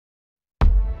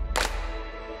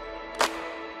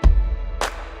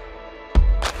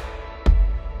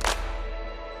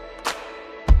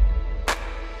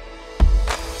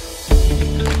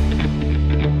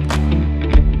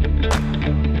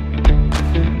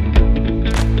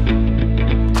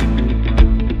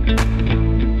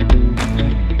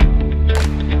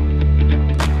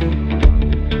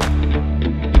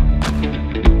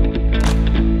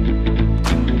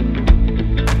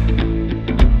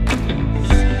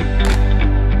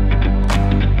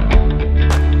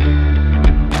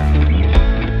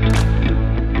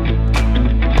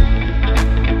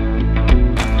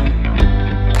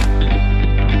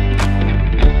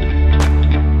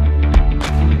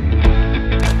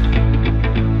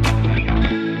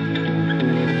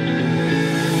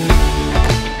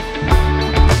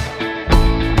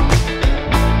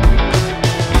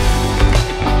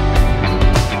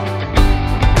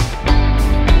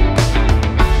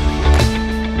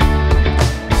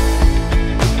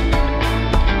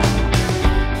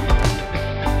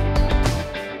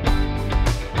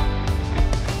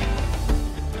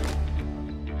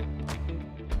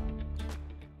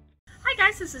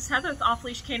Off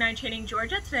Leash K9 Training,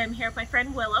 Georgia. Today I'm here with my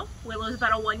friend Willow. Willow is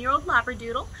about a 1-year-old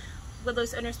Labradoodle.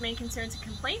 Willow's owner's main concerns and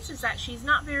complaints is that she's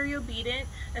not very obedient,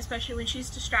 especially when she's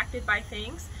distracted by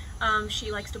things.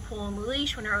 She likes to pull on the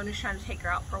leash when her owner's trying to take her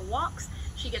out for walks.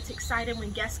 She gets excited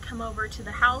when guests come over to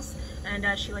the house, and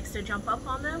she likes to jump up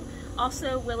on them.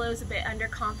 Also, Willow's a bit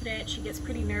underconfident. She gets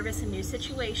pretty nervous in new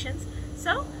situations.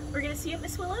 So we're going to see what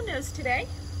Miss Willow knows today.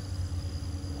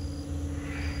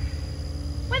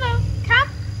 Willow, come.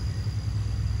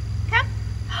 Come.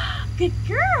 Good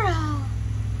girl.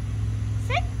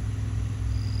 Sit.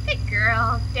 Good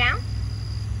girl. Down.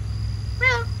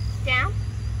 Willow. Down.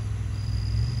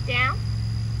 Down.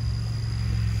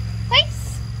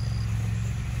 Place.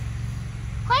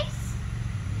 Place.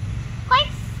 Place.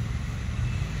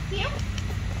 Here.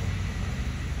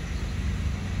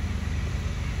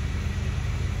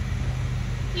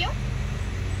 Here.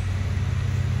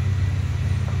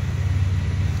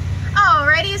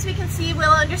 Alrighty, as we can see,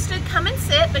 Willow understood come and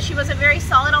sit, but she wasn't very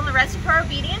solid on the rest of her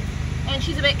obedience, and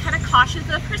she's a bit kind of cautious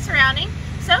of her surroundings.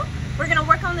 So we're going to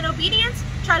work on the obedience,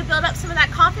 try to build up some of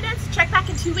that confidence. Check back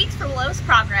in 2 weeks for Willow's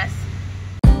progress.